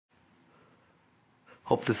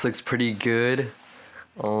Hope this looks pretty good.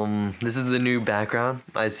 This is the new background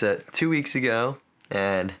I set 2 weeks ago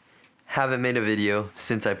and haven't made a video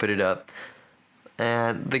since I put it up.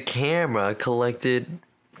 And the camera collected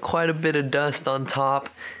quite a bit of dust on top.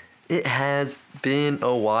 It has been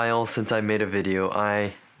a while since I made a video.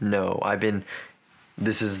 I know.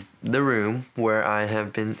 This is the room where I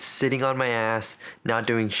have been sitting on my ass, not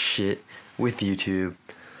doing shit with YouTube.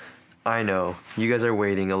 I know. You guys are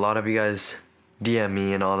waiting. A lot of you guys DM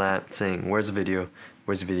me and all that saying, where's the video?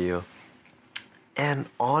 Where's the video? And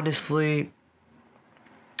honestly,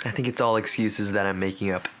 I think it's all excuses that I'm making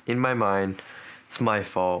up. In my mind, it's my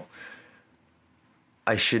fault.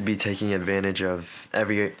 I should be taking advantage of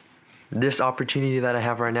this opportunity that I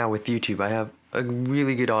have right now with YouTube. I have a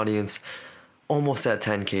really good audience, almost at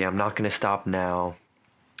 10K. I'm not gonna stop now.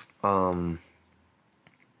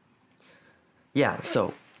 Yeah,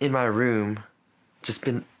 so in my room, just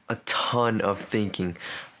been a ton of thinking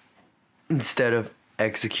instead of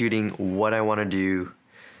executing what I want to do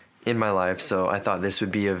in my life. So I thought this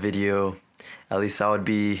would be a video. At least I would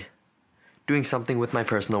be doing something with my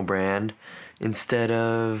personal brand instead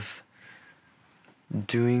of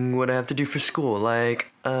doing what I have to do for school,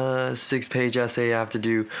 like a 6-page essay. I have to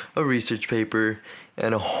do a research paper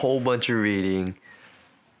and a whole bunch of reading.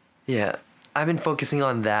 Yeah, I've been focusing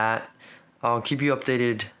on that. I'll keep you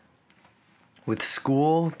updated with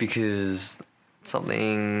school because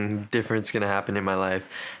something different's gonna happen in my life,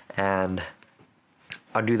 and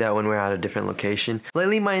I'll do that when we're at a different location.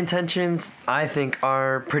 Lately, my intentions, I think,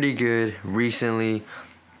 are pretty good recently,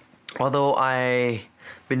 although I've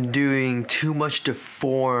been doing too much to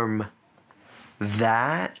form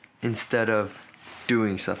that instead of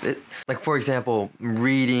doing stuff. Like, for example,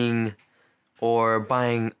 reading or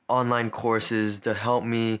buying online courses to help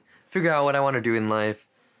me figure out what I want to do in life.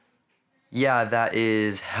 Yeah, that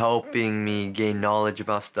is helping me gain knowledge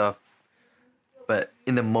about stuff, but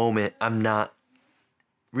in the moment, I'm not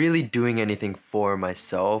really doing anything for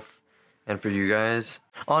myself and for you guys.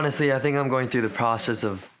 Honestly, I think I'm going through the process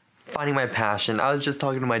of finding my passion. I was just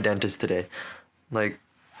talking to my dentist today. Like,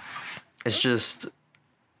 it's just,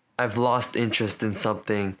 I've lost interest in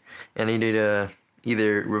something and I need to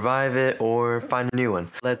either revive it or find a new one.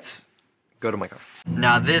 Let's go to my car.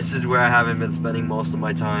 Now this is where I haven't been spending most of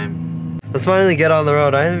my time. Let's finally get on the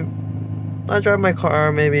road. I drive my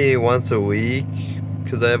car maybe once a week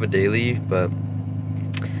because I have a daily, but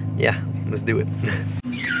yeah, let's do it.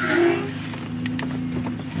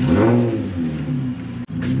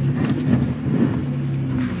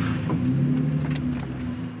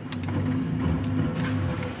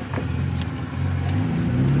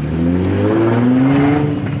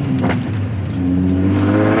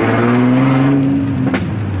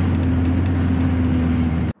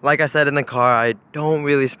 Like I said in the car, I don't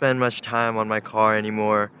really spend much time on my car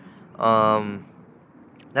anymore. I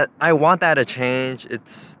want that to change.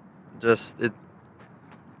 It's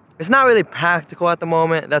not really practical at the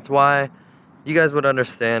moment. That's why you guys would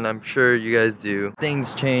understand. I'm sure you guys do.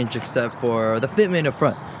 Things change except for the fitment up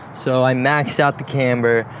front. So I maxed out the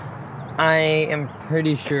camber. I am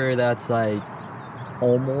pretty sure that's like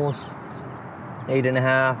almost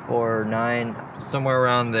 8.5 or 9, somewhere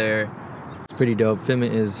around there. It's pretty dope.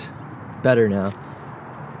 Fitment is better now.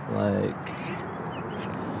 Like,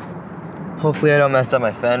 hopefully I don't mess up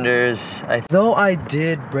my fenders. Though I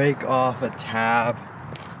did break off a tab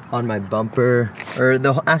on my bumper, or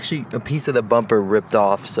actually a piece of the bumper ripped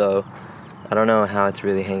off, so I don't know how it's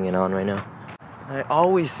really hanging on right now. I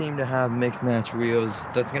always seem to have mixed match wheels.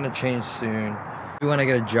 That's gonna change soon. When I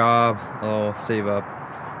get a job, I'll save up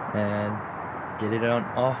and get it on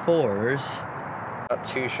all fours. Not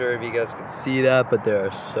too sure if you guys can see that, but there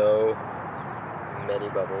are so many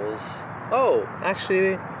bubbles. Oh,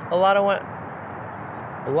 actually, a lot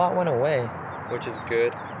went away, which is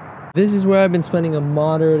good. This is where I've been spending a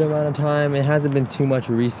moderate amount of time. It hasn't been too much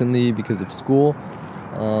recently because of school.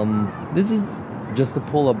 This is just a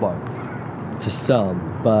pull-up bar to some,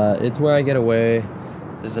 but it's where I get away.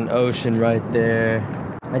 There's an ocean right there.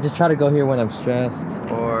 I just try to go here when I'm stressed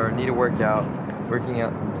or need to work out. Working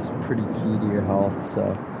out is pretty key to your health,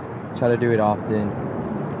 so try to do it often.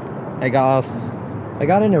 I got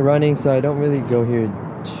into running, so I don't really go here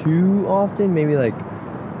too often, maybe like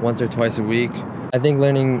once or twice a week. I think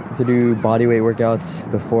learning to do bodyweight workouts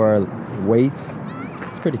before weights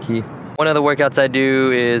is pretty key. One of the workouts I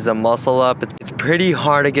do is a muscle up. It's pretty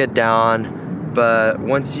hard to get down, but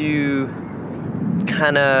once you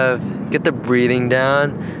kind of get the breathing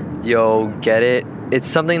down, you'll get it. It's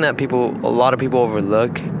something that a lot of people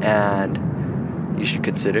overlook, and you should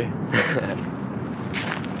consider.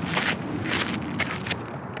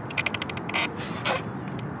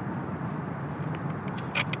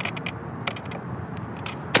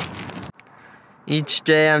 Each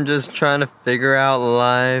day I'm just trying to figure out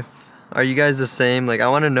life. Are you guys the same? Like, I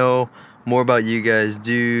want to know more about you guys.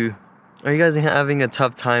 Are you guys having a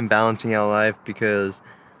tough time balancing out life? Because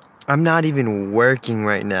I'm not even working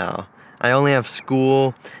right now. I only have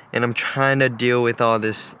school, and I'm trying to deal with all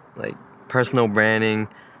this like personal branding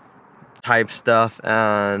type stuff,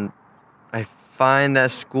 and I find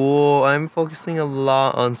that I'm focusing a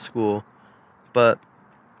lot on school. But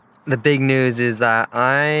the big news is that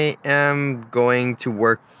I am going to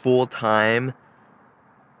work full time,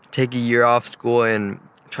 take a year off school, and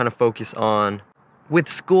trying to focus on. With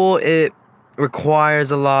school, it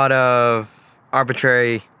requires a lot of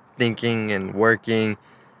arbitrary thinking and working.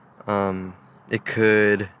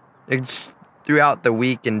 It's throughout the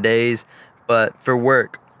week and days, but for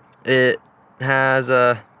work, it has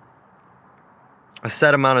a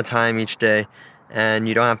set amount of time each day, and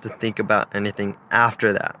you don't have to think about anything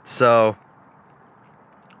after that. So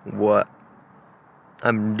what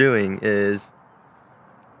I'm doing is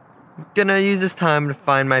gonna use this time to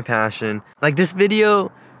find my passion. Like this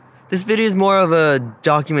video is more of a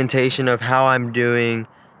documentation of how I'm doing.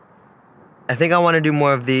 I think I want to do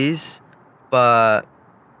more of these, but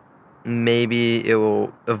maybe it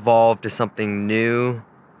will evolve to something new.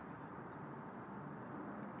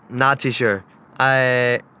 Not too sure.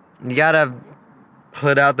 You gotta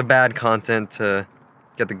put out the bad content to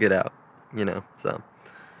get the good out, you know. So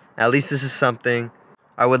at least this is something.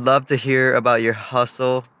 I would love to hear about your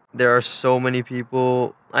hustle. There are so many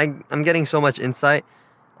people. I'm getting so much insight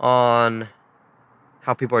on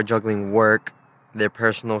how people are juggling work, their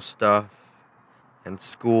personal stuff, and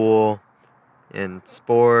school, and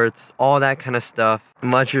sports, all that kind of stuff.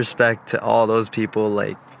 Much respect to all those people.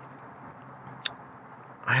 Like,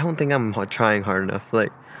 I don't think I'm trying hard enough.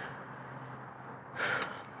 Like,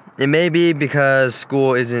 it may be because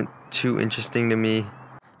school isn't too interesting to me.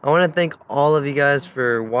 I want to thank all of you guys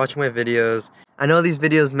for watching my videos. I know these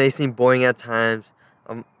videos may seem boring at times.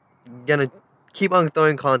 I'm gonna keep on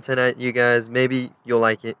throwing content at you guys. Maybe you'll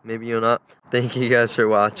like it, maybe you'll not. Thank you guys for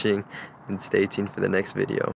watching, and stay tuned for the next video.